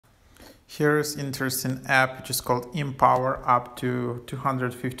Here is interesting app which is called Empower, up to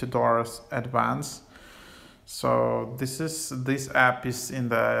 $250 advance. So this app is in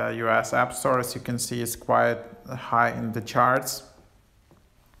the US App Store. As you can see, it's quite high in the charts.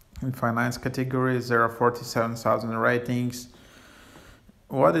 In finance category, there are 47,000 ratings.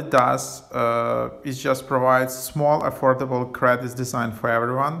 What it does is just provides small, affordable credits designed for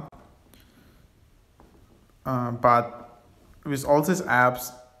everyone. But with all these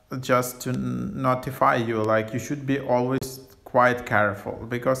apps, just to notify you, like, you should be always quite careful,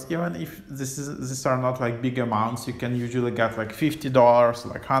 because even if these are not like big amounts, you can usually get like $50,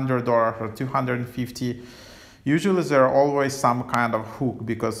 like $100 or $250. Usually there are always some kind of hook,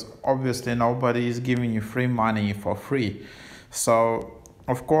 because obviously nobody is giving you free money for free. So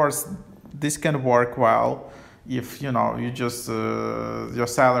of course this can work well if you just your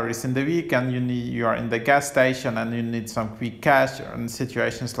salary is in the week and you are in the gas station and you need some quick cash and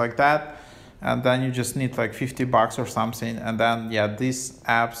situations like that, and then you just need like $50 or something, and then yeah, these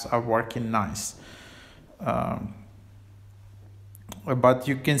apps are working nice. But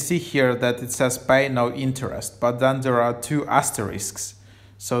you can see here that it says pay no interest, but then there are two asterisks.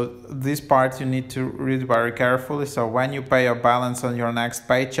 So this part you need to read very carefully. So when you pay your balance on your next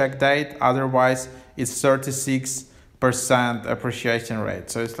paycheck date, otherwise it's 36% appreciation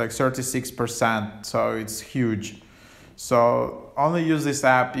rate. So it's like 36%, so it's huge. So only use this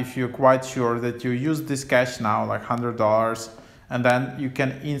app if you're quite sure that you use this cash now, like $100, and then you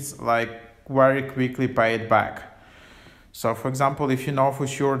can like very quickly pay it back. So for example, if you know for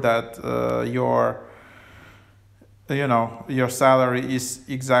sure that your salary is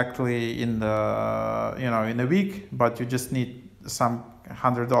exactly in the in a week, but you just need some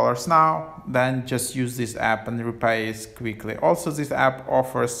 $100 now, then just use this app and repay it quickly. Also, this app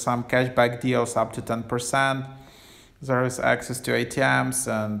offers some cashback deals up to 10%. There is access to ATMs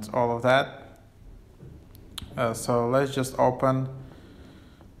and all of that. So let's just open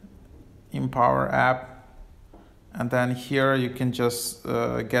Empower app, and then here you can just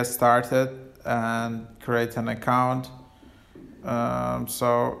get started and create an account.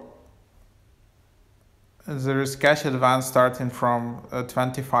 So there is cash advance starting from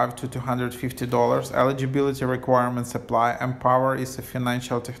 $25 to $250. Eligibility requirements apply. Empower is a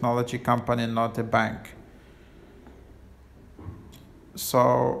financial technology company, not a bank.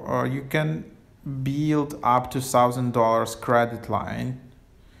 So you can build up to $1,000 credit line.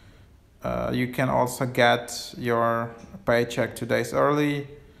 You can also get your paycheck 2 days early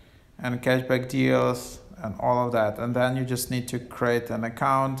and cashback deals and all of that. And then you just need to create an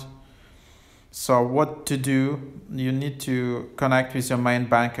account. So what to do? You need to connect with your main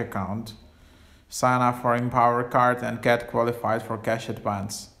bank account, sign up for Empower card, and get qualified for cash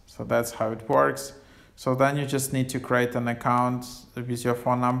advance. So that's how it works. So then you just need to create an account with your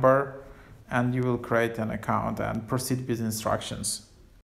phone number, and you will create an account and proceed with instructions.